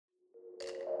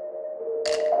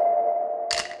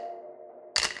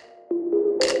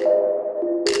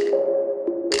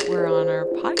her on our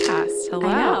podcast. Hello.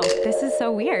 I know. This is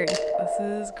so weird. This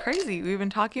is crazy. We've been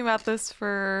talking about this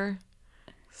for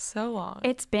so long.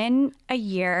 It's been a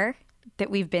year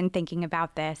that we've been thinking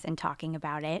about this and talking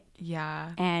about it.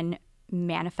 Yeah. And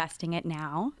manifesting it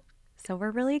now. So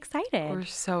we're really excited. We're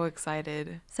so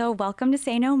excited. So welcome to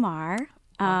Say No Mar.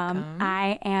 Welcome.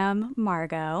 I am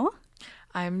Margot.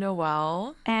 I'm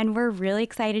Noelle. And we're really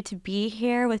excited to be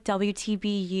here with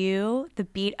WTBU, the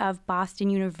beat of Boston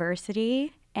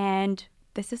University. And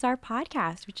this is our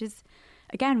podcast, which is,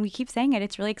 again, we keep saying it.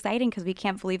 It's really exciting because we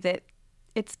can't believe that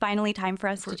it's finally time for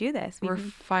us to do this. We're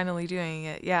finally doing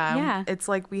it. Yeah. Yeah. It's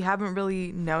like we haven't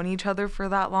really known each other for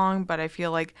that long, but I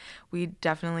feel like we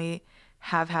definitely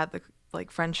have had the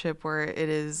friendship where it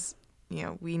is,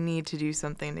 we need to do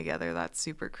something together that's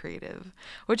super creative,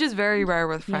 which is very rare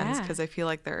with friends because I feel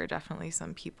like there are definitely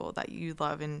some people that you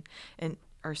love and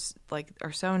are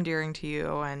so endearing to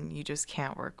you and you just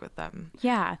can't work with them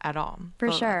at all.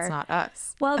 For sure. That's not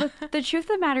us. Well, the truth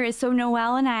of the matter is, so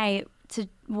Noelle and I,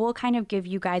 we'll kind of give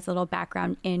you guys a little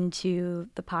background into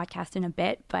the podcast in a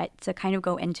bit, but to kind of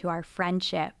go into our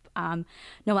friendship.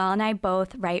 Noelle and I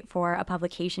both write for a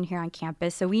publication here on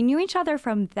campus, so we knew each other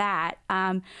from that.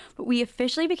 But we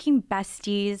officially became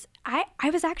besties. I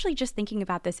was actually just thinking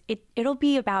about this. It'll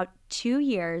be about 2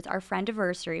 years. Our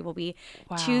friendiversary will be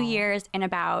 2 years in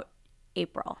about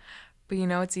April. But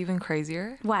it's even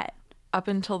crazier? What? Up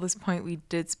until this point, we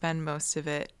did spend most of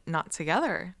it not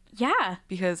together. Yeah.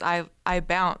 Because I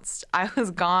bounced. I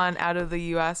was gone out of the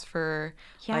U.S. for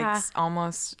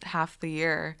almost half the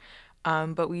year.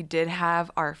 But we did have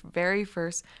our very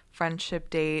first friendship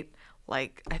date, I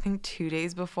think 2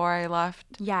 days before I left.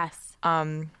 Yes.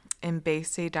 In Bay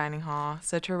State Dining Hall.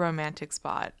 Such a romantic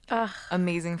spot. Ugh.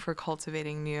 Amazing for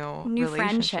cultivating new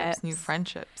relationships. New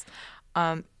friendships.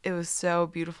 It was so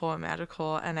beautiful and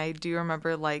magical. And I do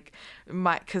remember,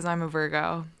 because I'm a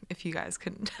Virgo, if you guys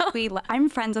couldn't tell. I'm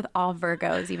friends with all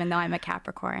Virgos, even though I'm a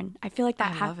Capricorn. I feel like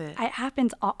that I love it. It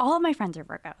happens. All of my friends are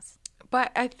Virgos.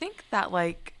 But I think that,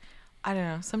 I don't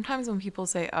know, sometimes when people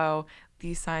say, oh,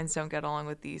 these signs don't get along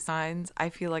with these signs, I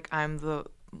feel like I'm the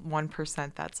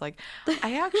 1% that's I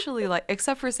actually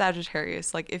except for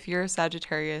Sagittarius, if you're a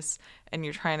Sagittarius and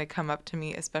you're trying to come up to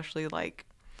me, especially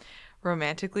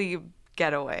romantically,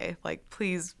 get away.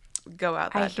 Please go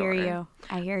out that door.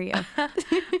 I hear you.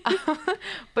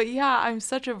 But yeah, I'm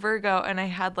such a Virgo, and I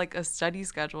had a study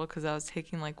schedule because I was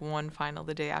taking one final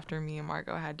the day after me and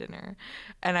Margot had dinner,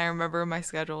 and I remember my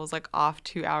schedule was off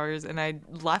 2 hours, and I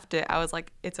left it. I was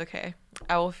like, it's okay,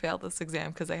 I will fail this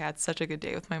exam because I had such a good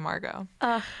day with my Margot.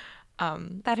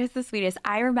 That is the sweetest.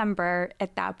 I remember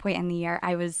at that point in the year,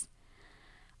 that was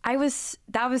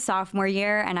sophomore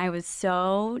year, and I was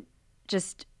so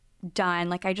just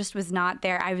done. I just was not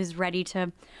there. I was ready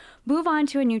to move on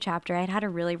to a new chapter. I'd had a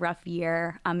really rough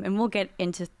year, and we'll get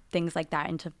into things like that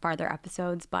into farther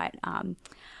episodes. But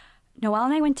Noelle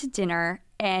and I went to dinner,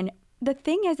 and the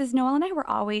thing is Noelle and I were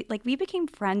always we became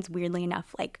friends weirdly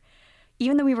enough.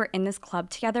 Even though we were in this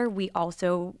club together, we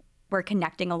also were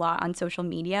connecting a lot on social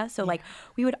media. So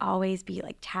we would always be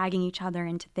tagging each other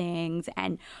into things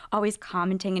and always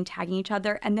commenting and tagging each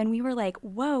other. And then we were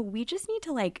whoa, we just need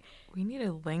to we need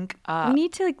to link up. We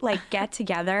need to get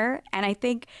together. And I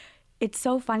think it's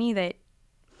so funny that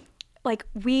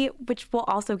which we'll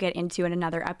also get into in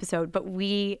another episode, but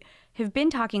we have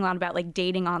been talking a lot about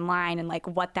dating online and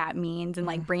what that means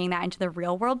and bringing that into the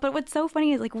real world. But what's so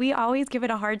funny is we always give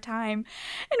it a hard time,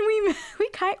 and we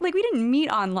kind we didn't meet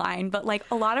online, but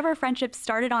a lot of our friendships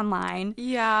started online.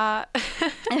 Yeah.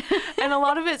 And a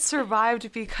lot of it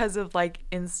survived because of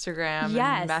Instagram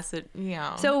and message,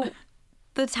 So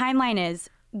the timeline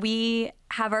is we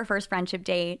have our first friendship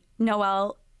date.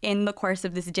 Noelle, in the course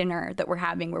of this dinner that we're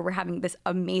having, where we're having this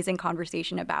amazing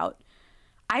conversation about,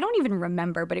 I don't even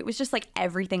remember, but it was just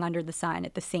everything under the sun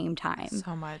at the same time.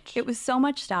 So much. It was so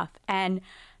much stuff. And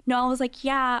Noelle was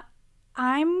yeah,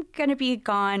 I'm going to be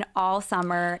gone all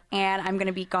summer, and I'm going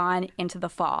to be gone into the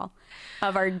fall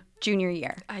of our junior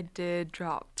year. I did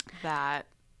drop that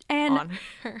and on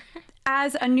her.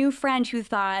 As a new friend who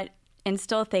thought and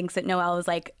still thinks that Noelle was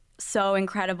so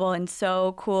incredible and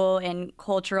so cool and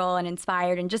cultural and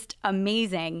inspired and just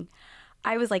amazing,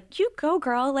 I was you go,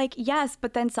 girl. Yes.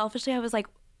 But then selfishly, I was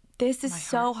this is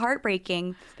so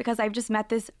heartbreaking because I've just met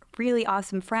this really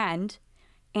awesome friend,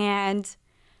 and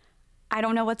I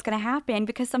don't know what's going to happen,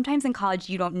 because sometimes in college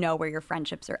you don't know where your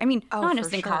friendships are. I mean, not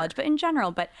just in college, but in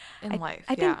general. But in life,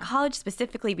 I think college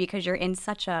specifically, because you're in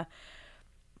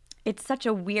it's such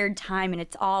a weird time,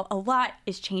 and a lot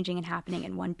is changing and happening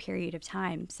in one period of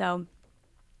time. So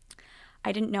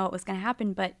I didn't know what was going to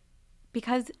happen, but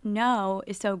because No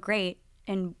is so great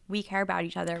and we care about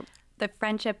each other. The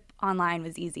friendship online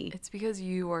was easy. It's because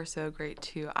you are so great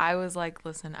too. I was like,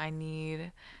 listen, I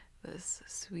need this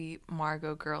sweet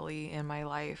Margot girly in my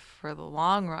life for the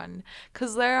long run.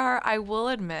 Because I will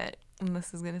admit, and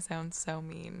this is going to sound so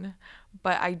mean,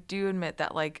 but I do admit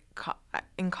that like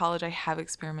in college I have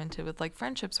experimented with like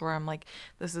friendships where I'm like,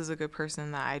 this is a good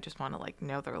person that I just want to like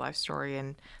know their life story,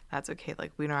 and that's okay.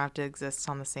 Like we don't have to exist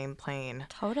on the same plane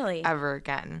Totally. ever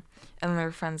again. And there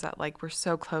were friends that like were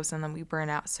so close and then we burn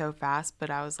out so fast, but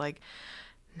I was like,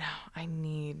 no, I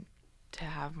need to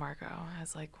have Margot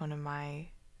as like one of my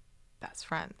best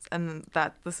friends. And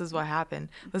this is what happened.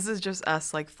 This is just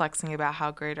us like flexing about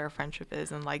how great our friendship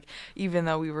is. And like, even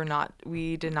though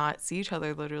we did not see each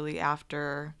other literally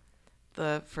after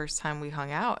the first time we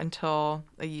hung out until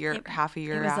half a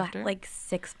year after. It was like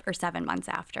 6 or 7 months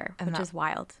after, which is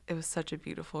wild. It was such a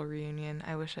beautiful reunion.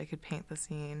 I wish I could paint the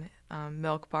scene.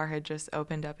 Milk Bar had just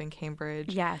opened up in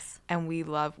Cambridge. Yes. And we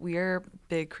are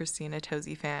big Christina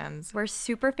Tosi fans. We're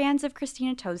super fans of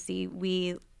Christina Tosi.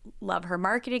 We love her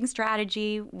marketing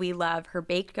strategy. We love her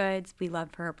baked goods. We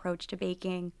love her approach to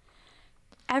baking.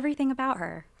 Everything about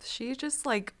her. She's just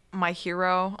like my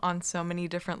hero on so many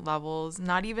different levels.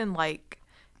 Not even like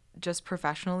just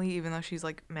professionally, even though she's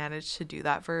like managed to do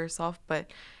that for herself, but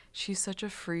she's such a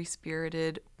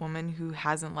free-spirited woman who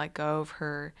hasn't let go of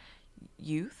her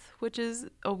youth, which is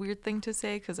a weird thing to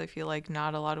say because I feel like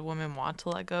not a lot of women want to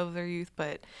let go of their youth,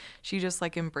 but she just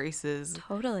like embraces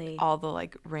totally all the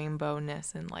like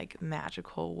rainbowness and like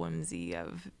magical whimsy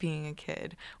of being a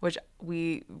kid, which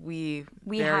we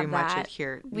very much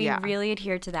adhere. We really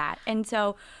adhere to that. And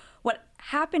so what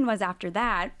happened was after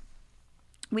that,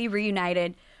 we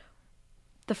reunited.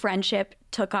 The friendship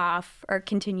took off or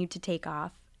continued to take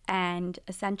off, and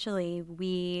essentially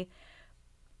we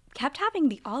kept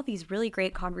having all these really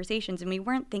great conversations, and we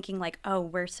weren't thinking like, oh,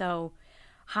 we're so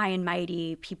high and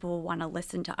mighty, people want to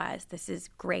listen to us, this is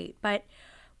great. But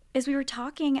as we were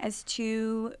talking as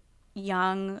two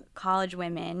young college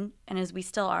women, and as we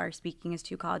still are speaking as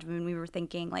two college women, we were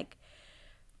thinking like,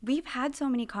 we've had so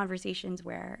many conversations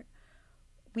where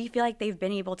we feel like they've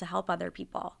been able to help other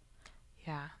people.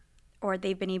 Yeah. Or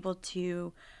they've been able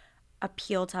to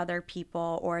appeal to other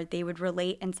people, or they would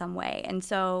relate in some way. And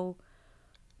so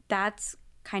that's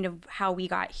kind of how we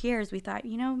got here. Is we thought,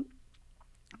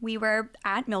 we were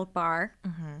at Milk Bar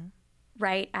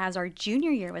right as our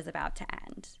junior year was about to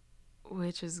end.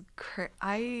 Which is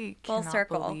I full cannot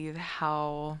circle. Believe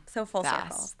how so full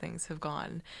fast circle things have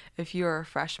gone. If you're a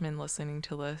freshman listening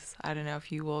to this, I don't know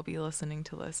if you will be listening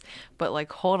to this, but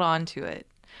like hold on to it.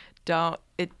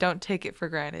 Don't take it for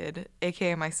granted.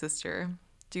 AKA my sister.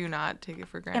 Do not take it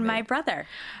for granted. And my brother.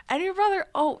 And your brother.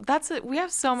 Oh, that's it. We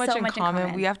have so much in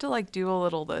common. We have to like do a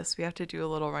little We have to do a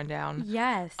little rundown.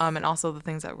 Yes. And also the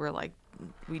things that we're like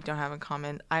we don't have in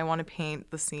common. I want to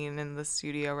paint the scene in the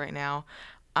studio right now.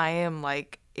 I am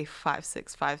like a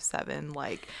 5'6", 5'7",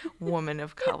 like woman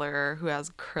of color who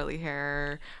has curly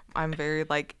hair. I'm very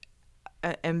like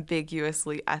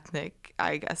ambiguously ethnic,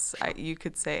 I guess you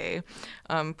could say.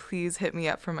 Please hit me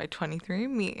up for my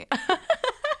 23andMe.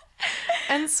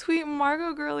 And sweet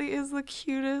Margot girly is the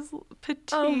cutest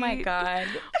petite, oh my god,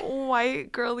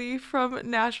 white girly from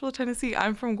Nashville, Tennessee.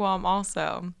 I'm from Guam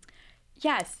also.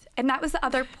 Yes, and that was the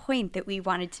other point that we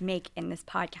wanted to make in this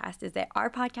podcast, is that our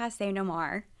podcast, Say No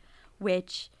More,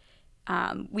 which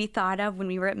we thought of when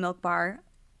we were at Milk Bar,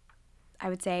 I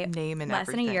would say name and less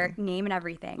everything. than a year, name and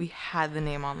everything. We had the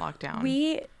name on lockdown.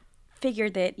 We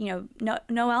figured that,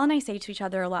 Noelle and I say to each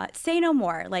other a lot, say no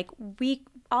more. Like,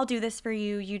 I'll do this for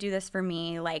you, you do this for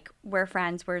me. Like, we're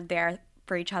friends, we're there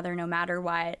for each other no matter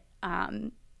what.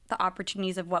 The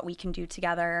opportunities of what we can do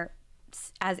together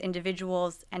as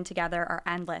individuals and together are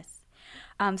endless.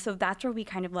 So that's where we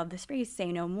kind of love this phrase,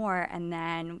 say no more. And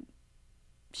then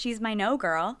she's my no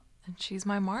girl. And she's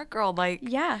my Mark girl. Like,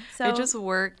 yeah, so it just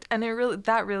worked. And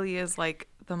that really is like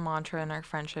the mantra in our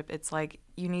friendship. It's like,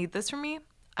 you need this from me,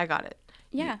 I got it.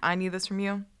 Yeah. I need this from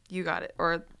you, you got it.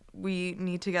 Or we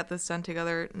need to get this done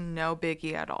together, no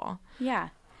biggie at all. Yeah.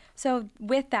 So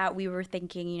with that, we were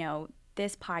thinking,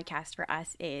 this podcast for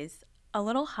us is a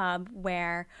little hub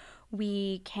where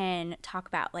we can talk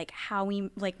about like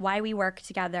why we work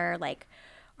together, like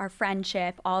our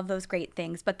friendship, all of those great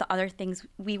things. But the other things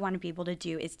we want to be able to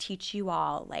do is teach you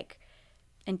all,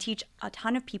 and teach a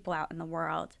ton of people out in the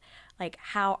world, like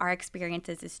how our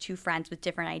experiences as two friends with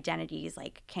different identities,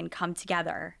 like can come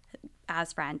together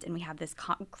as friends. And we have this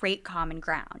great common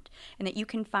ground, and that you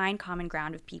can find common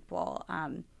ground with people,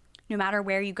 no matter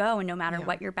where you go and no matter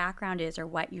what your background is or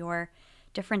what your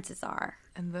differences are.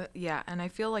 And and I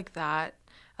feel like that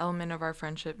element of our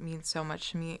friendship means so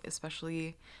much to me,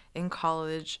 especially in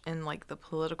college, in like the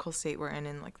political state we're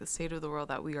in like the state of the world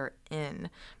that we are in,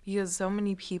 because so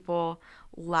many people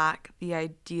lack the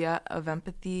idea of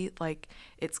empathy. Like,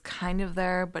 it's kind of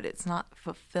there, but it's not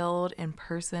fulfilled in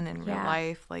person in real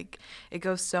life. Like, it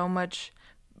goes so much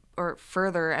or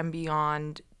further and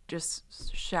beyond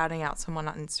just shouting out someone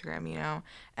on Instagram, you know?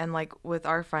 And like with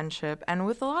our friendship and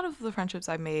with a lot of the friendships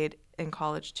I've made in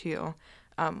college too,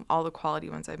 all the quality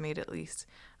ones I've made at least,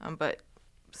 but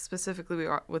specifically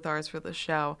with ours for the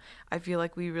show, I feel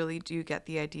like we really do get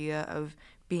the idea of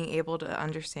being able to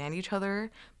understand each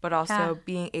other, but also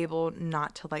being able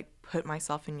not to like put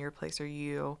myself in your place or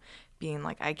you being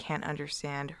like, I can't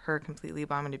understand her completely,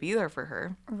 but I'm going to be there for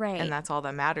her. Right. And that's all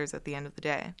that matters at the end of the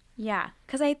day. Yeah.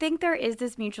 Because I think there is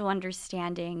this mutual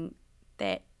understanding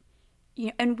that, you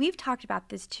know, and we've talked about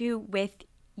this too with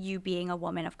you being a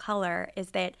woman of color,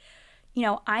 is that, you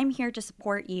know, I'm here to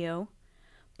support you,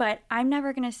 but I'm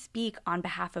never going to speak on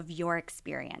behalf of your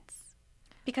experience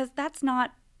because that's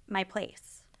not my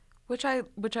place. Which I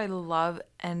love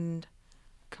and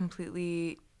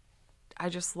completely, I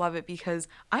just love it because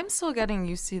I'm still getting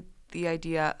used to the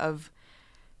idea of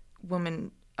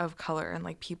women of color and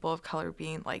like people of color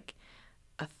being like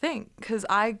a thing. Because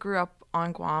I grew up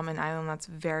on Guam, an island that's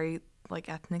very like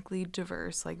ethnically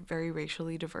diverse, like very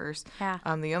racially diverse. Yeah.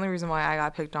 The only reason why I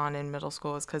got picked on in middle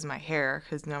school was because of my hair,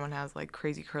 because no one has like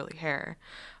crazy curly hair.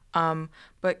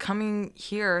 But coming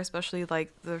here, especially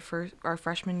like our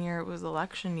freshman year, it was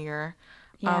election year,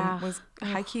 was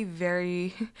high-key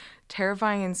very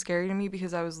terrifying and scary to me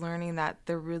because I was learning that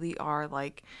there really are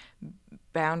like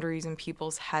boundaries in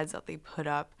people's heads that they put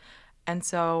up. And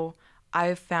so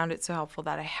I've found it so helpful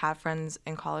that I have friends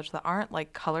in college that aren't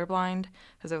like colorblind,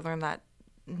 because I've learned that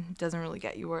doesn't really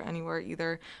get you anywhere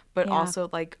either, but also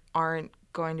like aren't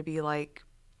going to be like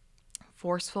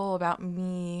forceful about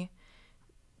me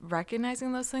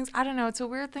recognizing those things. I don't know, it's a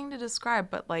weird thing to describe,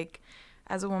 but like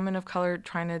as a woman of color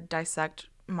trying to dissect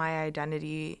my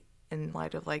identity in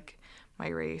light of like my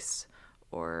race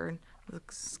or the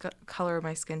color of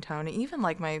my skin tone, and even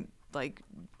like my like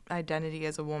identity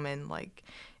as a woman, like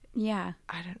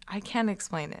I can't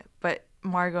explain it, but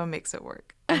Margot makes it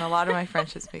work, and a lot of my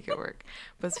friendships make it work,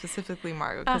 but specifically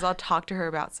Margot, because I'll talk to her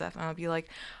about stuff and I'll be like,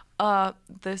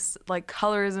 this like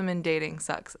colorism in dating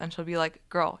sucks, and she'll be like,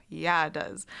 girl, yeah it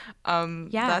does.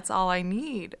 That's all I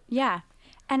need.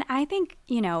 And I think,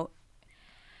 you know,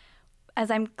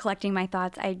 as I'm collecting my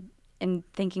thoughts, and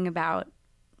thinking about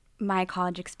my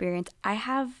college experience, I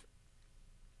have,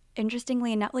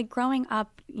 interestingly enough, like growing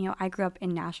up, you know, I grew up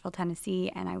in Nashville,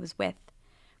 Tennessee, and I was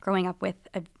growing up with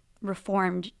a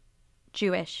Reformed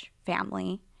Jewish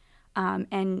family.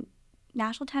 And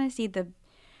Nashville, Tennessee, the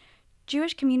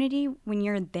Jewish community, when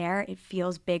you're there, it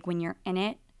feels big when you're in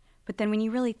it. But then when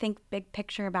you really think big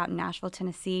picture about Nashville,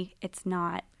 Tennessee, it's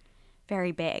not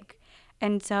very big.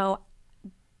 And so,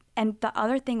 and the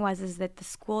other thing is that the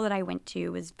school that I went to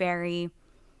was very,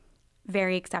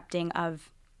 very accepting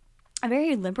of, a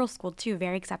very liberal school too,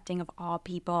 very accepting of all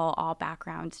people, all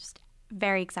backgrounds, just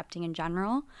very accepting in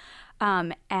general.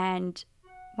 And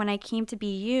when I came to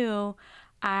BU,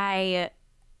 I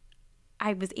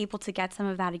was able to get some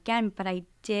of that again, but I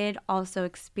did also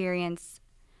experience,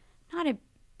 not at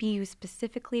BU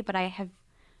specifically, but I have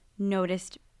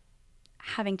noticed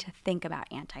having to think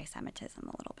about anti-Semitism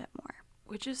a little bit more.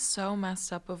 Which is so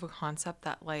messed up of a concept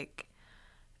that, like,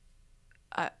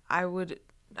 I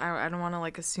don't want to,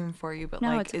 like, assume for you, but,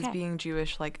 no, like, okay. Is being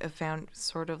Jewish, like,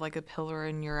 sort of, like, a pillar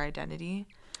in your identity?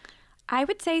 I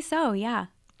would say so, yeah.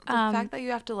 The fact that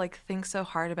you have to, like, think so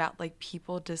hard about, like,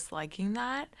 people disliking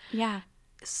that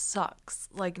sucks.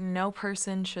 Like, no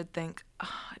person should think,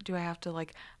 do I have to,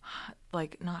 like,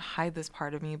 not hide this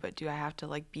part of me, but do I have to,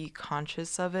 like, be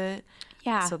conscious of it?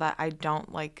 Yeah. So that I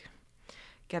don't, like,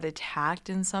 get attacked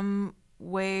in some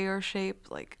way or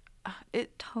shape. Like,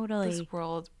 this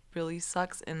world really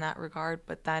sucks in that regard,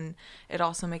 but then it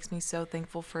also makes me so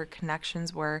thankful for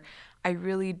connections where I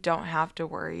really don't have to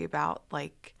worry about,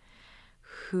 like,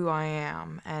 who I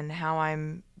am and how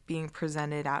I'm being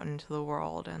presented out into the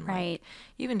world, and like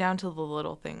even down to the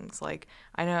little things. Like,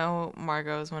 I know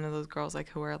Margot is one of those girls like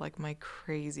who wear like my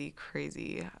crazy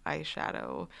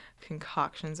eyeshadow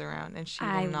concoctions around, and she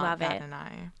will not bat an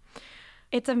eye.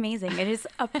 It's amazing. It is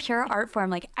a pure art form.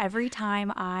 Like, every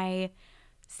time I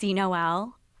see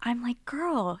Noelle, I'm like,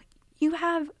 girl, you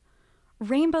have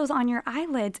rainbows on your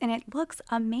eyelids and it looks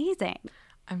amazing.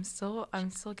 I'm still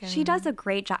getting. She does a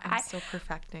great job. I'm still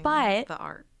perfecting the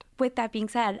art. With that being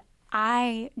said,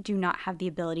 I do not have the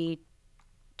ability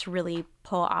to really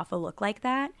pull off a look like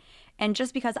that. And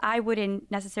just because I wouldn't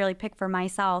necessarily pick for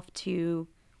myself to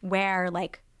wear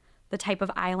like the type of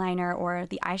eyeliner or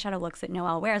the eyeshadow looks that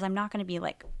Noelle wears, I'm not going to be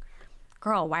like,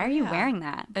 girl, why are you wearing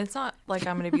that? It's not like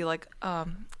I'm going to be like,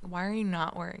 why are you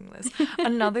not wearing this?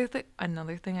 Another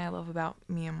thing I love about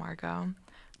me and Margot,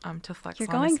 to flex You're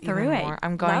on going us through even it. more.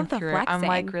 I'm going Love the through it. I'm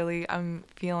like flexing. really, I'm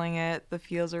feeling it. The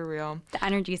feels are real. The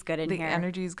energy's good in The here.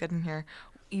 energy is good in here.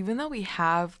 Even though we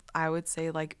have, I would say,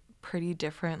 like pretty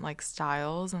different like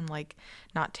styles and like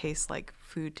not taste like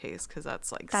food taste, because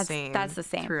that's like That's the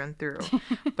same through and through,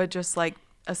 but just like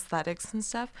aesthetics and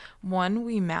stuff. One,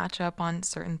 we match up on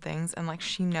certain things, and like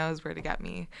she knows where to get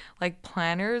me. Like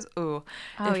planners, ooh.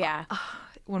 Oh, yeah.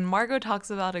 When Margot talks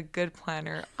about a good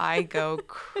planner, I go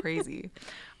crazy.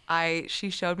 She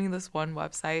showed me this one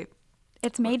website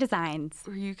It's May Designs.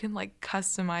 where you can like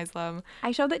customize them.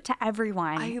 I showed it to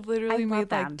everyone. I literally love made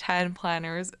them. like 10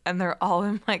 planners, and they're all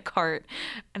in my cart,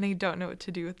 and I don't know what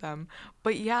to do with them.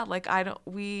 But yeah, like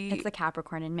It's the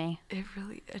Capricorn in me. it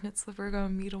really, and it's the Virgo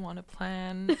in me to want to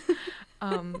plan.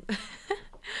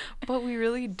 But we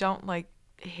really don't like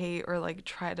hate or like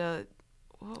try to,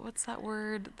 what's that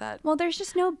word that, Well, there's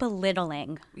just no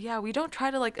belittling. yeah, we don't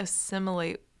try to like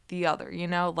assimilate the other, you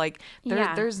know, like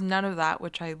Yeah. there's none of that,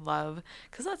 which I love,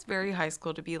 because that's very high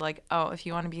school to be like, oh, if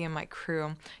you want to be in my crew,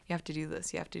 you have to do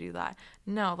this, you have to do that.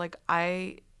 No, like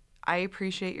I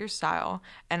appreciate your style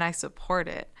and I support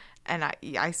it, and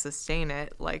I sustain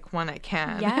it like when I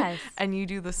can. Yes. And you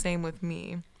do the same with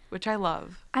me, which I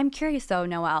love. I'm curious though,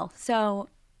 Noelle. So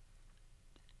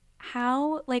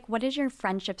what has your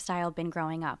friendship style been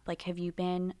growing up? Like, have you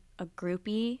been a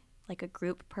groupie, like a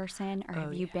group person, or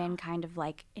have you been kind of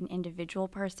like an individual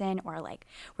person, or like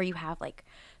where you have like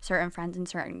certain friends in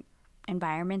certain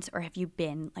environments, or have you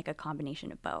been like a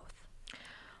combination of both?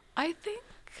 I think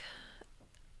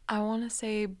I want to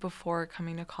say before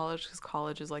coming to college, because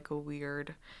college is like a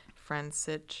weird friend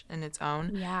sitch in its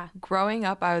own. Yeah. Growing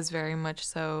up, I was very much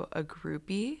so a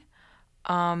groupie.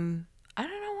 I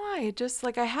don't know why. It just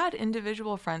like I had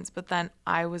individual friends, but then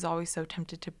I was always so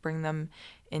tempted to bring them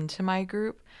into my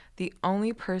group. The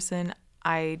only person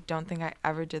I don't think I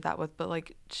ever did that with, but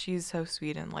like she's so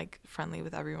sweet and like friendly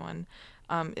with everyone,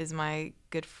 is my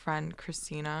good friend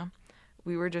Christina.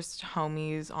 We were just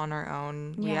homies on our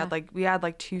own. Yeah. We had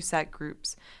like two set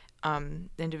groups,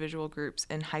 individual groups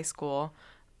in high school.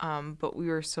 But we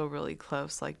were still really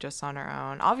close, like just on our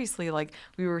own. Obviously, like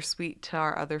we were sweet to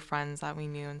our other friends that we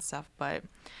knew and stuff, but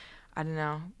I don't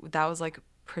know. That was like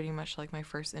pretty much like my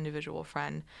first individual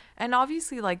friend. And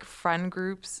obviously, like friend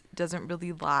groups doesn't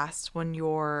really last when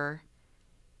you're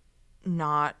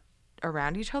not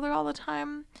around each other all the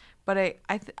time. But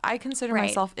I consider Right.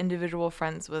 myself individual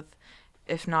friends with,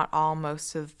 if not all,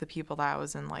 most of the people that I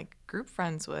was in like group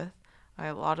friends with.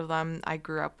 A lot of them I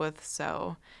grew up with,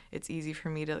 so it's easy for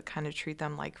me to kind of treat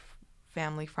them like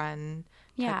family friend type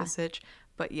Yeah. of sitch.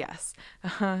 But yes,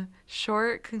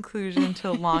 short conclusion to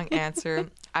a long answer.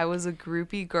 I was a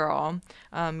groupie girl.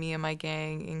 Me and my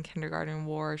gang in kindergarten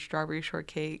wore strawberry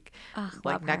shortcake, Ugh, like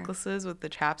love her. necklaces with the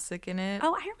chapstick in it.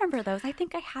 Oh, I remember those. I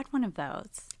think I had one of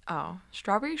those. Oh,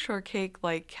 strawberry shortcake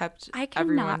like kept I cannot-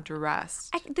 everyone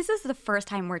dressed. This is the first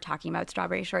time we're talking about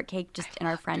strawberry shortcake just in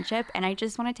our friendship, and I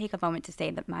just want to take a moment to say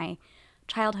that my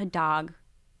childhood dog,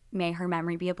 may her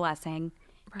memory be a blessing,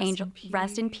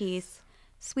 rest in peace,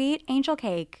 sweet Angel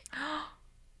Cake.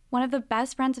 One of the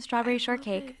best friends of strawberry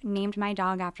shortcake named my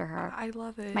dog after her. I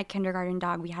love it. My kindergarten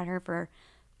dog. We had her for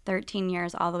 13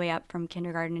 years, all the way up from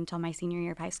kindergarten until my senior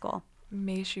year of high school.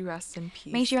 May she rest in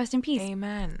peace. May she rest in peace.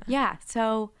 Amen. Yeah,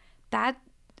 so that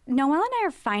Noelle and I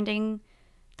are finding,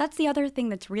 that's the other thing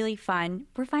that's really fun.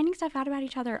 We're finding stuff out about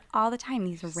each other all the time,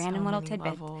 these random So little many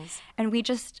tidbits. levels. And we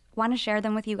just want to share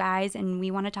them with you guys, and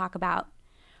we want to talk about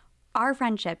our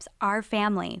friendships, our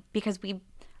family, because we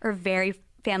are very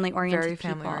family-oriented Very people.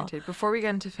 family oriented. Before we get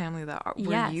into family, though,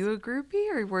 were Yes. you a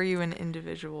groupie or were you an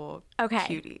individual Okay,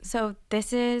 cutie? so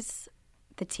this is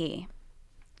the tea,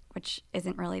 which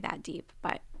isn't really that deep,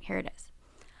 but here it is.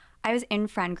 I was in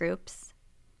friend groups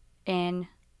in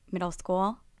middle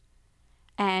school,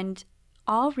 and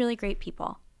all really great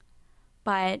people.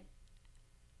 But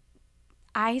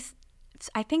I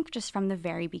think just from the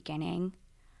very beginning,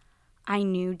 I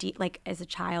knew like as a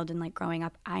child and like growing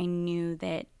up, I knew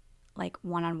that like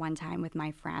one-on-one time with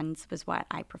my friends was what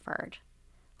I preferred.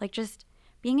 Like just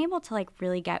being able to like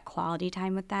really get quality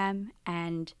time with them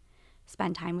and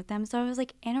spend time with them. So I was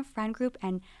like in a friend group,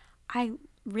 and I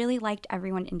really liked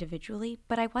everyone individually,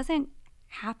 but I wasn't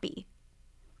happy.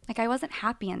 Like I wasn't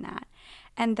happy in that.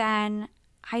 And then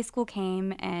high school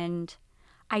came, and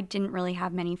I didn't really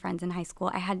have many friends in high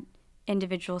school. I had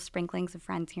individual sprinklings of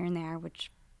friends here and there,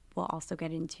 which we'll also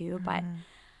get into. But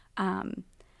then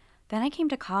I came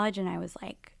to college and I was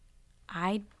like,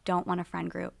 I don't want a friend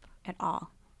group at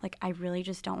all. Like, I really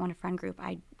just don't want a friend group.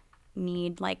 I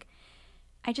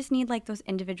just need like those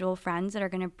individual friends that are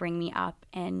going to bring me up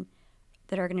and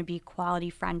that are going to be quality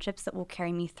friendships that will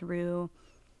carry me through,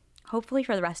 hopefully,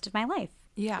 for the rest of my life.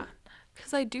 Yeah.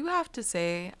 Because I do have to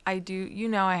say, I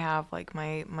have like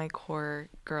my core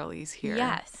girlies here.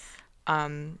 Yes.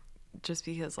 Just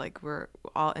because like we're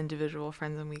all individual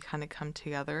friends and we kind of come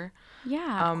together.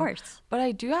 Yeah, of course. But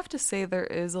I do have to say there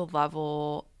is a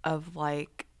level of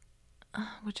like,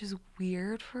 which is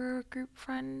weird for a group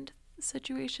friend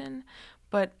situation,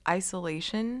 but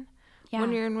isolation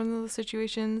when you're in one of those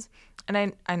situations.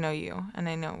 And I know you, and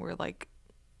I know we're like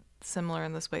similar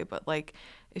in this way, but like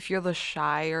if you're the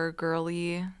shyer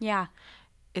girly,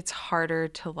 it's harder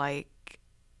to like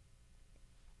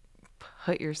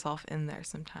put yourself in there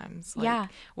sometimes. Like,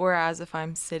 whereas if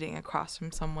I'm sitting across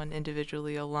from someone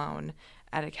individually alone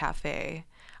at a cafe,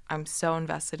 I'm so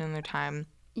invested in their time.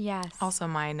 Yes. Also,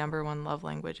 my number one love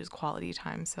language is quality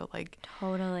time. So like,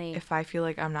 totally. if I feel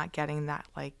like I'm not getting that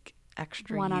like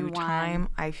extra one-on-one you time,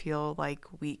 I feel like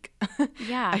weak.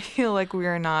 Yeah. I feel like we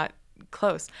are not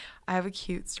close. I have a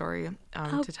cute story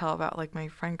to tell about like my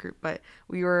friend group, but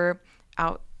we were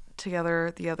out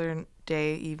together the other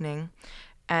evening,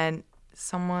 and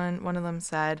one of them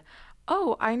said,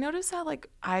 "Oh, I noticed that like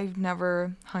I've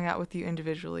never hung out with you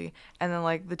individually." And then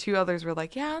like the two others were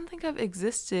like, "Yeah, I don't think I've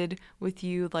existed with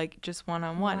you like just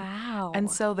one-on-one." Wow.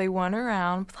 And so they went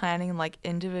around planning like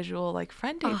individual like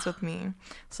friend dates with me.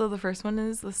 So the first one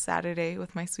is this Saturday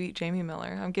with my sweet Jamie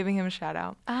Miller. I'm giving him a shout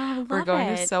out. We're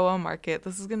going to Soho Market.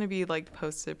 This is going to be like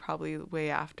posted probably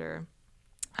way after.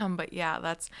 But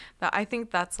yeah, I think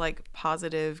that's like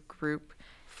positive group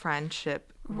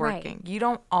friendship working. Right. You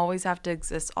don't always have to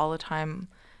exist all the time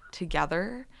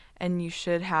together, and you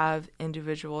should have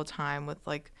individual time with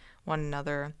like one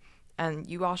another. And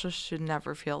you also should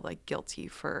never feel like guilty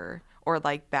or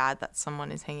like bad that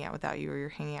someone is hanging out without you or you're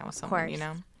hanging out with someone, you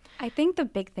know? I think the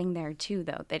big thing there too,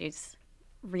 though, that is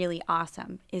really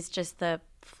awesome is just the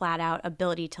flat out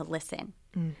ability to listen.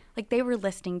 Like they were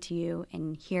listening to you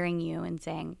and hearing you and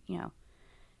saying, you know,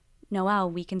 Noelle,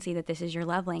 we can see that this is your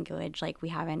love language. Like we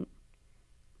haven't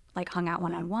like hung out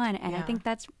one-on-one. And I think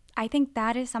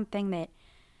that is something that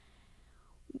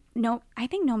no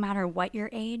matter what your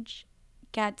age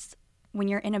gets, when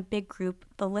you're in a big group,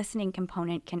 the listening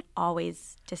component can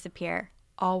always disappear.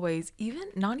 Always.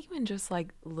 Not even just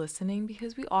like listening,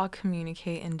 because we all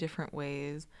communicate in different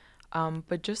ways.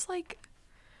 But just like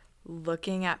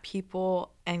looking at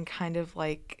people and kind of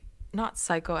like not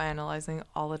psychoanalyzing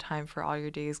all the time for all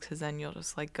your days, because then you'll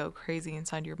just like go crazy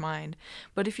inside your mind.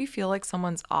 But if you feel like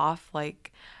someone's off,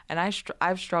 like, and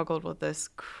I've struggled with this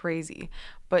crazy,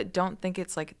 but don't think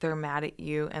it's like they're mad at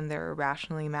you and they're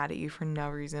irrationally mad at you for no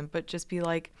reason, but just be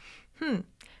like,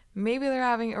 maybe they're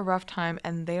having a rough time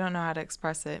and they don't know how to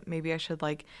express it. Maybe I should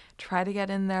like try to get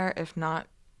in there. If not,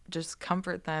 just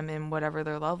comfort them in whatever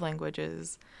their love language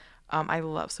is. I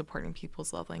love supporting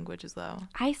people's love languages, though.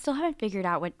 I still haven't figured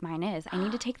out what mine is. I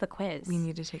need to take the quiz. We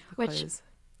need to take the quiz.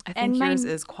 I think yours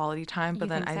is quality time, but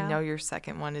then I know your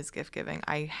second one is gift giving.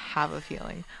 I have a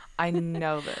feeling. I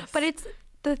know this. But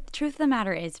the truth of the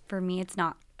matter is, for me, it's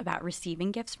not about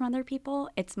receiving gifts from other people.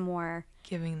 It's more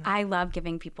giving them. I love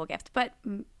giving people gifts, but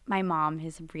my mom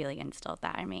has really instilled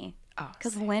that in me. Oh,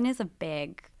 because Lynn is a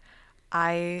big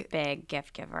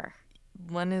gift giver.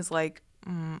 Lynn is like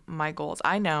my goals.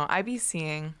 I know. I be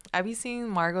seeing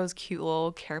Margot's cute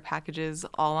little care packages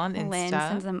all on Insta. Lynn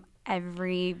sends them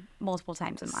multiple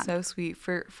times a month. So sweet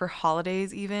for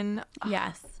holidays even.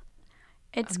 Yes.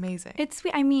 It's amazing. It's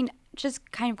sweet. I mean,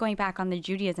 just kind of going back on the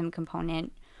Judaism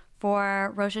component,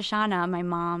 for Rosh Hashanah, my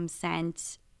mom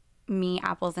sent me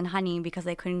apples and honey because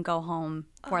they couldn't go home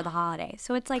for the holiday.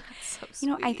 So it's like,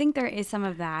 so I think there is some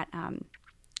of that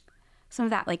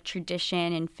like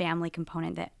tradition and family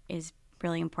component that is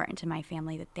really important to my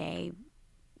family that they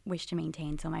wish to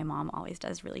maintain. So my mom always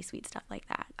does really sweet stuff like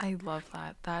that. I love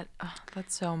that.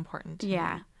 That's so important to me.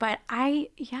 But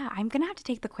I'm gonna have to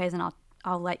take the quiz, and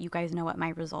I'll let you guys know what my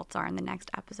results are in the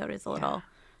next episode. Is a little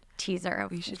teaser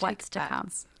of what's to come.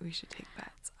 We should take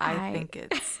bets.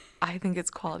 I think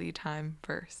it's quality time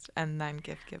first, and then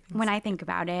gift giving. When I think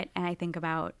about it, and I think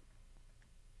about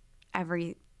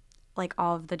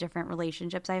all of the different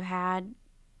relationships I've had,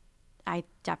 I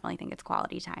definitely think it's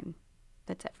quality time.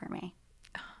 That's it for me.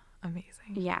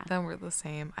 Amazing. Yeah. Then we're the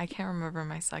same. I can't remember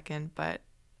my second, but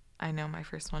I know my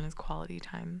first one is quality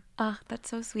time. Oh, that's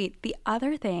so sweet. The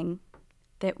other thing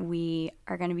that we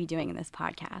are going to be doing in this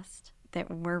podcast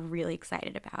that we're really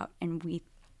excited about and we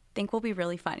think will be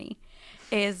really funny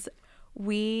is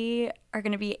we are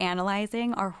going to be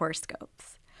analyzing our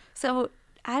horoscopes. So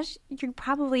as you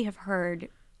probably have heard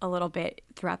a little bit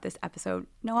throughout this episode,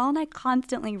 Noelle and I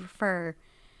constantly refer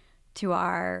to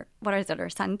our, what is it, our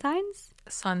sun signs?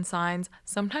 Sun signs.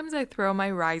 Sometimes I throw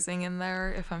my rising in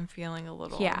there if I'm feeling a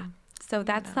little... Yeah. So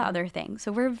that's the other thing.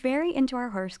 So we're very into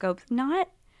our horoscopes, not,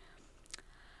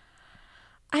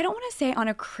 I don't want to say on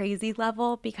a crazy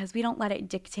level because we don't let it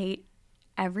dictate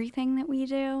everything that we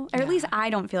do. Or at least I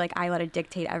don't feel like I let it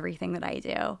dictate everything that I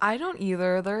do. I don't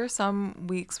either. There are some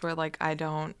weeks where like I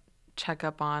don't check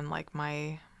up on like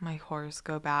my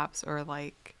horoscope apps, or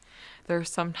like there's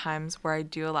some times where I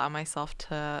do allow myself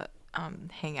to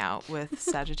hang out with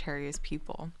Sagittarius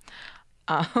people.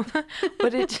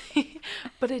 But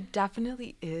it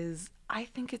definitely is. I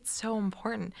think it's so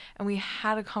important. And we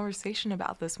had a conversation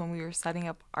about this when we were setting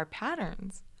up our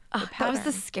patterns. That was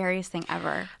the scariest thing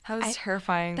ever. That was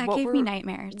terrifying. That gave me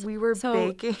nightmares. We were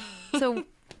baking. So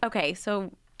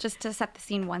just to set the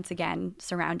scene once again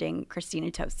surrounding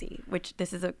Christina Tosi, which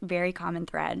this is a very common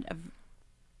thread of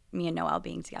me and Noelle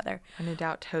being together. When in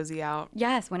doubt, Tosi out.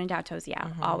 Yes, when in doubt, Tosi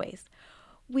out, always.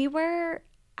 We were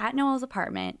at Noelle's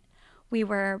apartment. We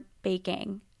were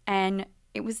baking, and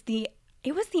it was the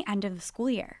end of the school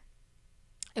year.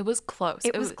 It was close.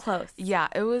 It was close. Yeah,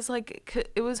 it was like,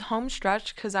 it was home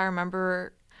stretch because I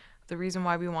remember the reason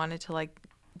why we wanted to like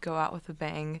go out with a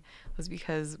bang was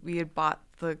because we had bought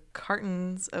the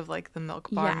cartons of like the Milk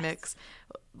Bar mix,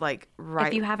 like right.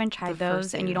 If you haven't tried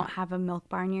those and you don't have a Milk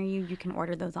Bar near you, you can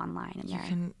order those online.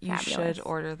 And you should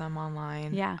order them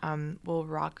online. Yeah. We'll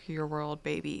rock your world,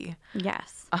 baby.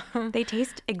 Yes. They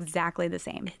taste exactly the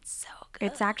same. It's so good.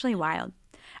 It's actually wild.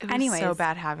 It was so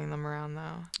bad having them around,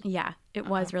 though. Yeah, it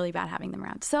was really bad having them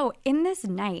around. So in this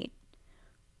night,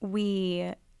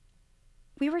 we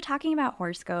were talking about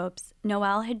horoscopes.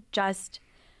 Noelle had just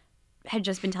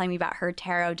been telling me about her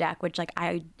tarot deck, which like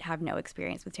I have no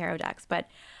experience with tarot decks, but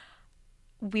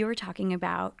we were talking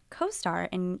about CoStar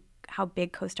and how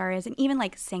big CoStar is, and even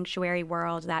like Sanctuary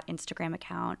World, that Instagram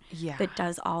account that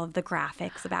does all of the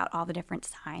graphics about all the different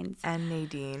signs. And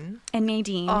Nadine.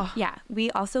 Oh. Yeah.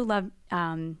 We also love,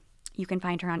 you can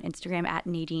find her on Instagram at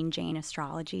Nadine Jane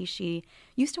Astrology. She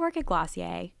used to work at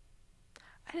Glossier.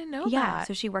 I didn't know that. Yeah,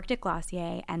 so she worked at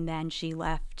Glossier, and then she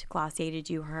left Glossier to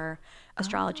do her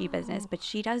astrology business, but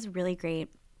she does really great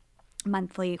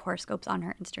monthly horoscopes on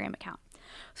her Instagram account.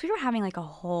 So we were having like a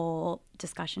whole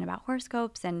discussion about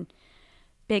horoscopes and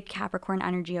big Capricorn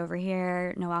energy over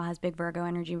here. Noelle has big Virgo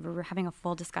energy. We were having a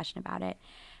full discussion about it.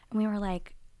 And we were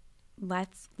like,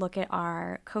 let's look at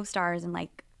our co-stars and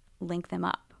like link them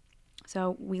up.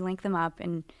 So we link them up,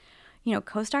 and, you know,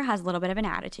 CoStar has a little bit of an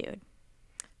attitude.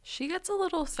 She gets a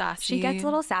little sassy. She gets a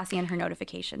little sassy in her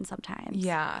notifications sometimes.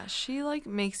 Yeah, she like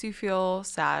makes you feel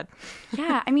sad.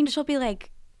 Yeah, I mean, she'll be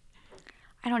like,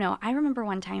 I don't know. I remember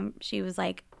one time she was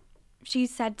like, she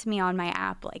said to me on my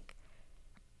app, like,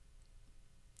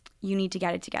 you need to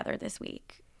get it together this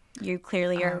week. You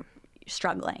clearly are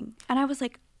struggling. And I was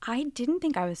like, I didn't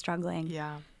think I was struggling.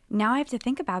 Yeah. Now I have to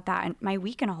think about that and my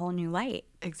week in a whole new light.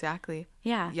 Exactly.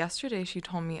 Yeah. Yesterday she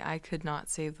told me I could not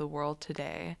save the world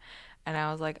today. And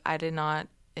I was like, I did not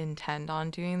intend on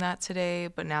doing that today.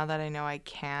 But now that I know I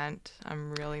can't,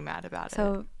 I'm really mad about it.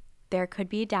 So there could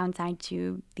be a downside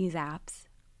to these apps.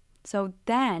 So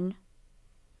then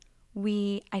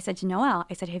I said to Noelle,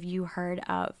 I said, have you heard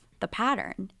of the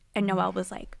pattern? And Noelle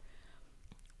was like,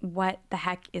 what the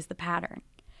heck is the pattern?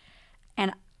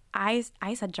 And I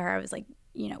said to her, I was like,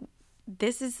 you know,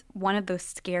 this is one of the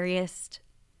scariest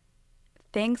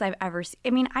things I've ever seen. I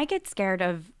mean, I get scared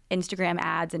of Instagram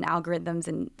ads and algorithms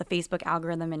and the Facebook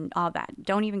algorithm and all that.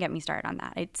 Don't even get me started on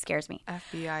that. It scares me.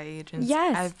 FBI agents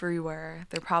everywhere.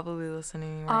 They're probably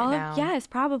listening now. Yes,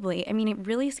 probably. I mean, it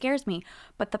really scares me.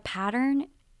 But the pattern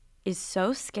is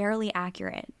so scarily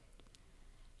accurate.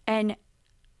 And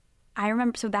I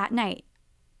remember, so that night,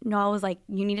 Noelle was like,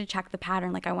 you need to check the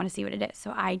pattern. Like, I want to see what it is.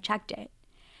 So I checked it.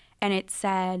 And it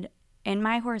said in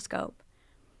my horoscope,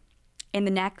 in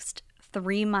the next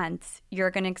 3 months,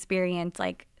 you're going to experience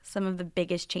like some of the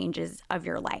biggest changes of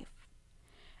your life.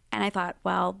 And I thought,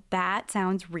 well, that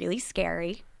sounds really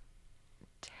scary.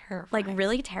 Terrifying. Like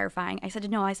really terrifying. I said to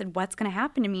Noelle, I said, what's going to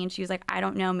happen to me? And she was like, I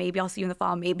don't know. Maybe I'll see you in the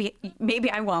fall. Maybe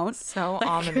I won't. So like,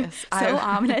 ominous.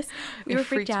 Ominous. We were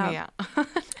freaked out. Me out.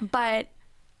 But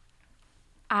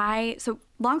so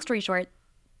long story short,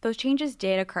 those changes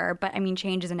did occur, but I mean,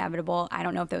 change is inevitable. I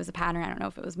don't know if it was a pattern. I don't know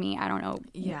if it was me. I don't know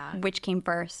which came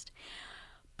first.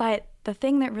 But the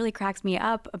thing that really cracks me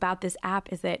up about this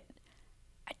app is that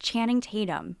Channing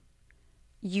Tatum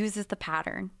uses the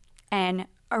pattern. And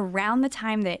around the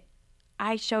time that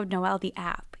I showed Noelle the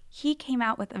app, he came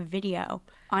out with a video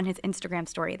on his Instagram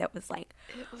story that was like,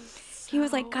 he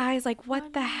was like, guys, like,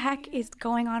 what the heck is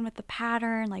going on with the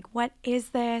pattern? Like, what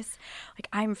is this? Like,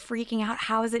 I'm freaking out.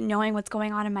 How is it knowing what's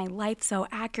going on in my life so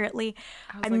accurately?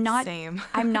 I'm not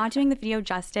doing the video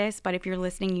justice, but if you're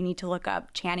listening, you need to look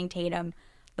up Channing Tatum,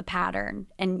 the pattern,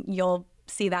 and you'll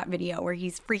see that video where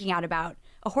he's freaking out about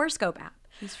a horoscope app.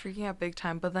 He's freaking out big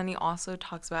time, but then he also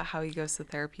talks about how he goes to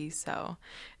therapy, so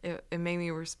it made me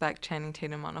respect Channing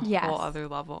Tatum on a whole other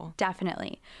level.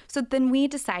 Definitely. So then we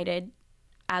decided,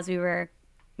 as we were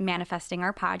manifesting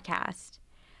our podcast,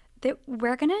 that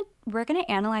we're gonna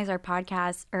analyze our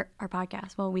podcast.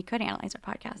 Well, we could analyze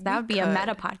our podcast. That would be a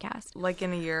meta podcast. Like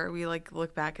in a year, we like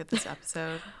look back at this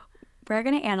episode. We're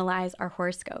gonna analyze our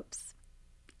horoscopes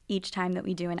each time that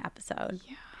we do an episode.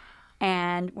 Yeah.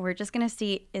 And we're just going to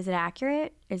see, is it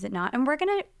accurate? Is it not? And we're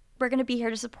going to be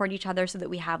here to support each other so that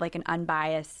we have like an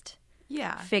unbiased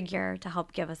figure to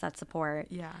help give us that support.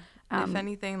 Yeah. If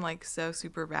anything like so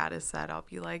super bad is said, I'll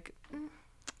be like,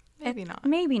 maybe not.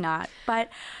 Maybe not. But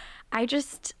I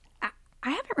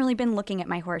haven't really been looking at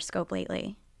my horoscope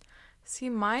lately. See,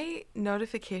 my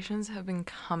notifications have been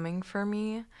coming for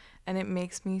me, and it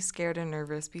makes me scared and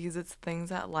nervous because it's things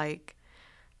that like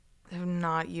have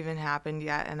not even happened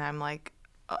yet, and I'm like,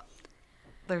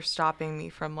 they're stopping me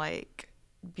from like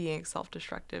being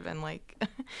self-destructive, and like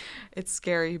it's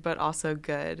scary but also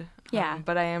good. Yeah.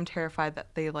 But I am terrified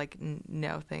that they like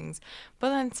know things.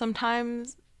 But then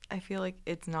sometimes I feel like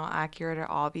it's not accurate at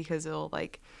all because it'll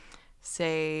like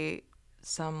say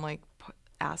some like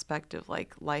aspect of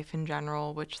like life in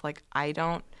general, which like I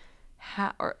don't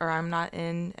have or I'm not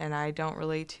in and I don't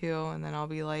relate to, and then I'll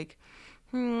be like,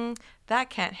 that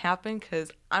can't happen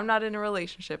because I'm not in a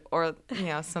relationship, or, you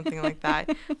know, something like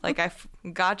that. Like,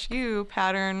 got you,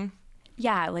 pattern.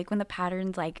 Yeah, like when the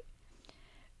pattern's like,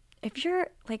 if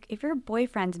your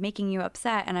boyfriend's making you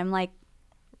upset, and I'm like,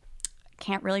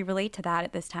 can't really relate to that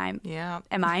at this time. Yeah.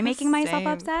 Am I making myself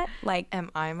upset? Like,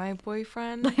 am I my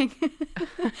boyfriend? Like,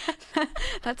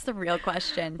 that's the real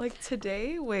question. Like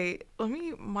today,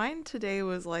 mine today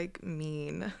was like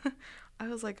mean. I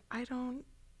was like,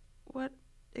 what?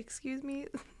 Excuse me?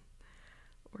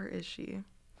 Where is she?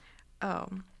 Oh,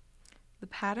 the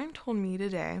pattern told me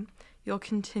today, you'll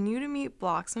continue to meet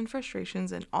blocks and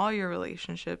frustrations in all your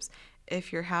relationships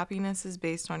if your happiness is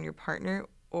based on your partner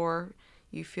or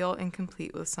you feel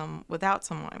incomplete without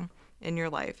someone in your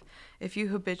life. If you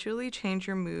habitually change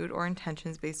your mood or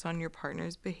intentions based on your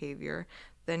partner's behavior,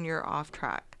 then you're off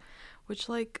track. Which,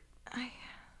 like, I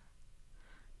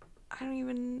don't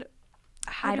even...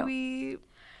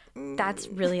 That's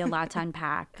really a lot to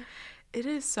unpack. It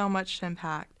is so much to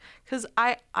unpack. Because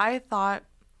I thought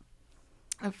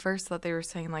at first that they were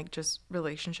saying, like, just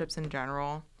relationships in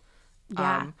general.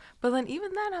 Yeah. But then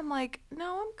even then, I'm like,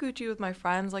 no, I'm Gucci with my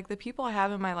friends. Like, the people I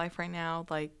have in my life right now,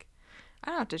 like,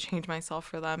 I don't have to change myself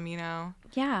for them, you know?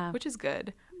 Yeah. Which is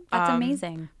good. That's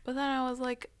amazing. But then I was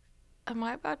like, am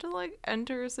I about to, like,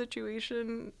 enter a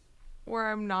situation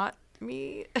where I'm not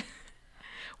me?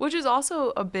 Which is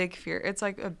also a big fear. It's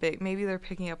like maybe they're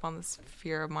picking up on this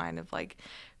fear of mine of like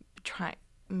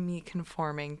me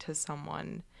conforming to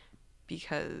someone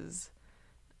because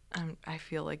I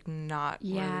feel like not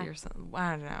worthy or something.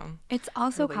 I don't know. It's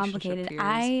also complicated. Fears.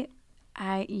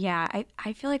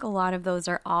 I feel like a lot of those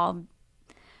they're all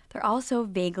so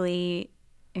vaguely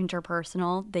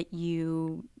interpersonal that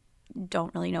you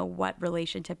don't really know what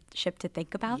relationship to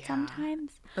think about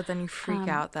sometimes. But then you freak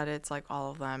out that it's like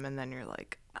all of them, and then you're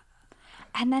like...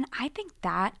 And then I think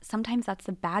that sometimes that's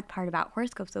the bad part about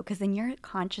horoscopes, though, because then you're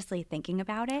consciously thinking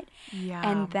about it. Yeah.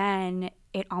 And then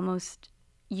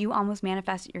you almost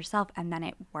manifest it yourself, and then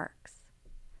it works.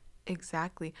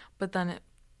 Exactly. But then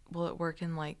will it work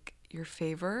in like your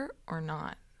favor or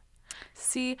not?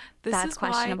 See, that's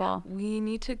questionable. Why we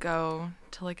need to go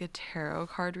to like a tarot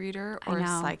card reader or a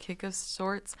psychic of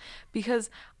sorts, because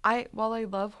while I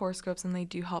love horoscopes and they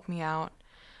do help me out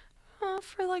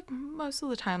for like most of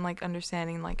the time, like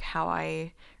understanding like how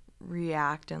I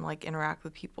react and like interact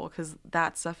with people, because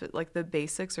that stuff, like the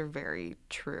basics are very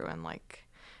true, and like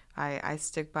I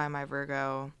stick by my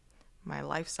Virgo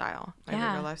lifestyle.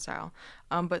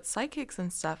 But psychics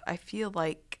and stuff, I feel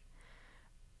like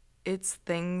it's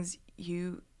things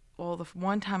the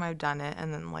one time I've done it,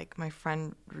 and then like my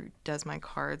friend does my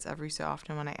cards every so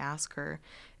often when I ask her,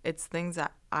 it's things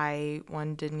that I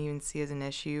didn't even see as an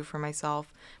issue for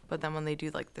myself, but then when they do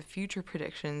like the future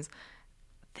predictions,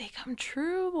 they come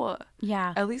true.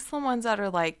 Yeah. At least the ones that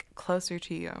are like closer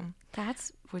to you.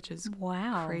 That's which is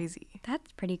wow, crazy.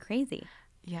 That's pretty crazy.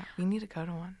 Yeah, we need to go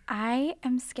to one. I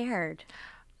am scared.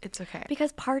 It's okay.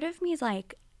 Because part of me is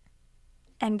like,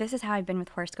 and this is how I've been with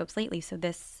horoscopes lately. So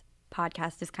this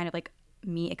podcast is kind of like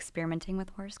me experimenting with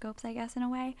horoscopes, I guess, in a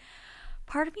way.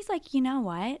 Part of me is like, you know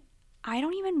what? I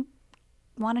don't even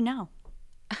want to know.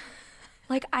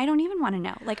 Like, I don't even want to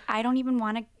know. Like, I don't even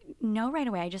want to know right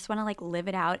away. I just want to, like, live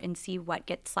it out and see what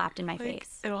gets slapped in my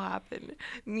face. It'll happen.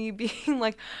 Me being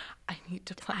like, I need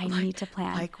to plan. I need to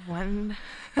plan. Like, when...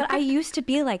 But I used to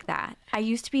be like that. I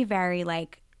used to be very,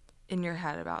 like... in your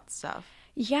head about stuff.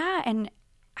 Yeah, and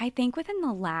I think within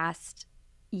the last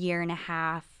year and a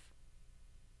half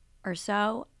or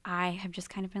so, I have just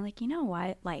kind of been like, you know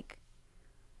what? Like,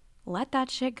 let that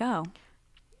shit go.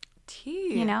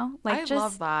 You know, like I just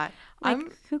love that.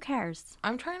 Like, who cares?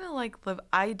 I'm trying to like live.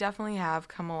 I definitely have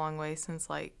come a long way since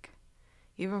like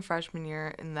even freshman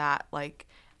year in that like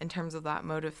in terms of that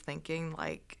mode of thinking.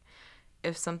 Like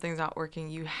if something's not working,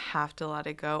 you have to let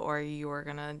it go, or you're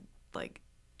gonna like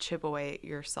chip away at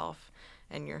yourself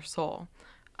and your soul.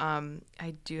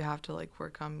 I do have to like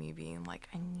work on me being like,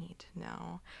 I need to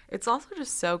know. It's also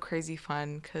just so crazy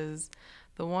fun because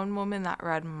the one woman that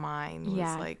read mine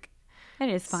was like. It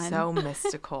is fun. So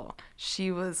mystical. She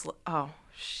was, I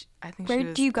think Where she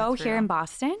was. Do you go here in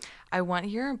Boston? I went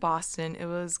here in Boston. It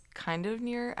was kind of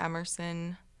near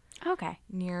Emerson. Okay.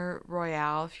 Near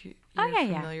Royale, if you're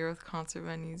familiar with concert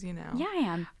venues, you know. Yeah, I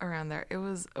am. Around there. It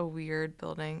was a weird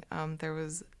building. There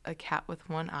was a cat with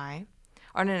one eye.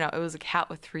 Oh, no, it was a cat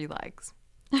with 3 legs.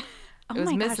 Oh it was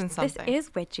my missing gosh, something. This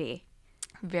is witchy.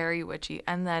 Very witchy.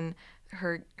 And then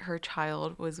her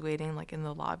child was waiting like in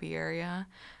the lobby area.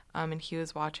 And he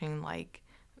was watching like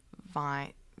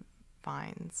vines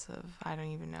of I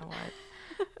don't even know what.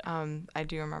 I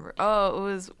do remember. Oh, it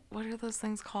was, what are those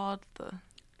things called? The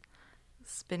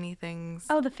spinny things.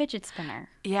 Oh, the fidget spinner.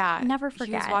 Yeah. Never forget.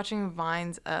 He was watching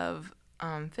vines of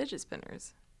fidget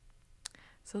spinners.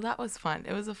 So that was fun.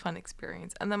 It was a fun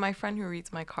experience. And then my friend who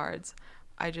reads my cards,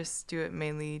 I just do it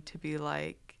mainly to be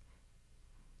like,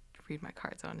 read my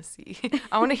cards. I want to see.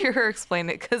 I want to hear her explain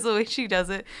it because the way she does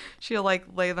it, she'll like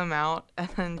lay them out and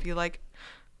then be like,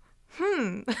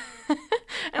 and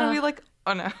I'll be like,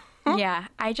 oh no. Yeah,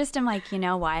 I just am like, you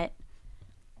know what?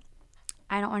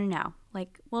 I don't want to know.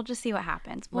 Like, we'll just see what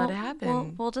happens. Let it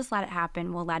happen. We'll just let it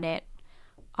happen. We'll let it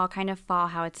all kind of fall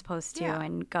how it's supposed to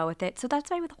and go with it. So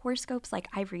that's why with horoscopes, like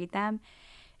I read them,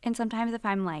 and sometimes if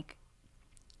I'm like,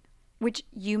 which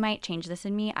you might change this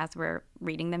in me as we're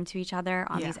reading them to each other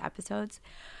on these episodes.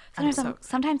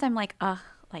 Sometimes I'm like,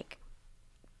 like,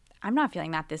 I'm not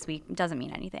feeling that this week. It doesn't mean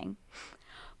anything.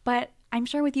 But I'm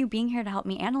sure with you being here to help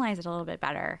me analyze it a little bit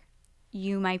better,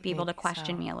 you might be able to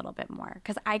question me a little bit more.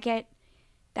 Because I get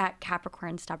that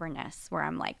Capricorn stubbornness where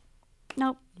I'm like,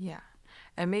 nope. Yeah.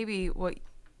 And maybe what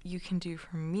you can do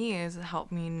for me is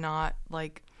help me not,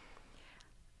 like,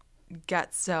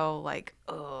 get so like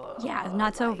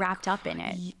not so wrapped up in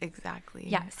it. Exactly.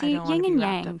 Yeah, see, yin and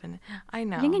yang. I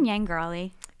know. Yin and yang,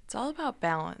 girly. It's all about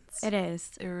balance. It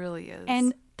is. It really is.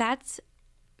 And that's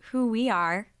who we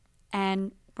are,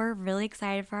 and we're really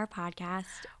excited for our podcast.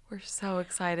 We're so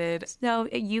excited. So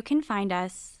you can find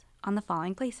us on the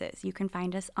following places. You can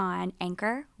find us on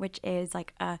Anchor, which is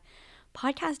like a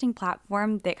podcasting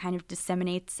platform that kind of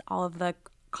disseminates all of the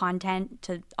content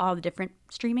to all the different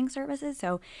streaming services.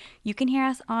 So you can hear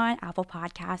us on Apple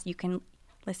Podcasts. You can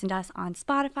listen to us on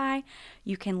Spotify.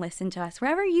 You can listen to us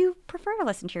wherever you prefer to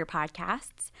listen to your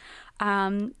podcasts.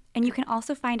 And you can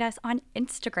also find us on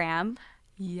Instagram.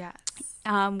 Yes.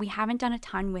 We haven't done a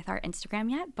ton with our Instagram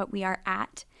yet, but we are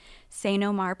at Say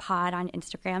No More Pod on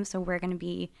Instagram. So we're going to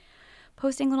be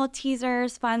posting little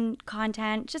teasers, fun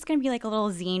content. It's just going to be like a little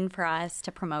zine for us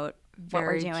to promote what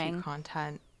we're doing. Cute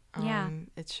content.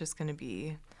 It's just going to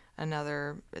be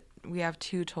we have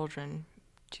two children,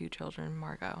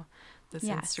 Margot, this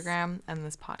Instagram and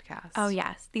this podcast. Oh,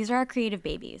 yes. These are our creative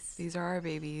babies. These are our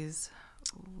babies.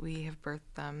 We have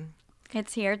birthed them.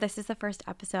 It's here. This is the first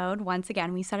episode. Once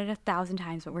again, we said it 1,000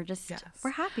 times, but we're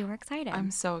happy. We're excited.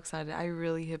 I'm so excited. I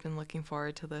really have been looking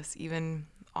forward to this even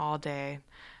all day.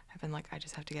 I've been like, I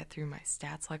just have to get through my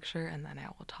stats lecture and then I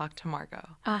will talk to Margot.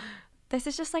 This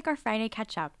is just like our Friday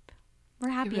catch up. We're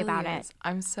happy about it.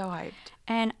 I'm so hyped.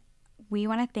 And we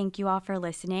want to thank you all for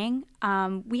listening.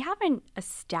 We haven't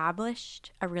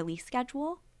established a release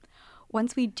schedule.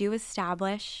 Once we do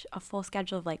establish a full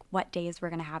schedule of like what days we're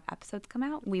going to have episodes come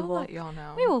out, we will let y'all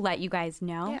know. We will let you guys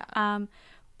know. Yeah.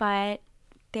 But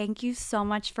thank you so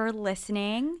much for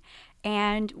listening.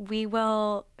 And we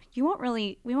won't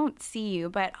see you,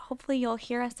 but hopefully you'll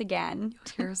hear us again.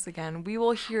 You'll hear us again. We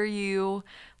will hear you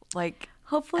like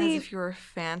hopefully, as if you're a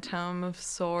phantom of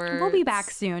sorts. we'll be back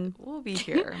soon. We'll be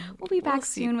here. We'll be back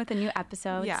soon with a new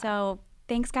episode. Yeah. So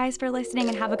thanks, guys, for listening,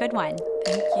 and have a good one.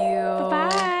 Thank you. Bye.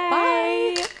 Bye.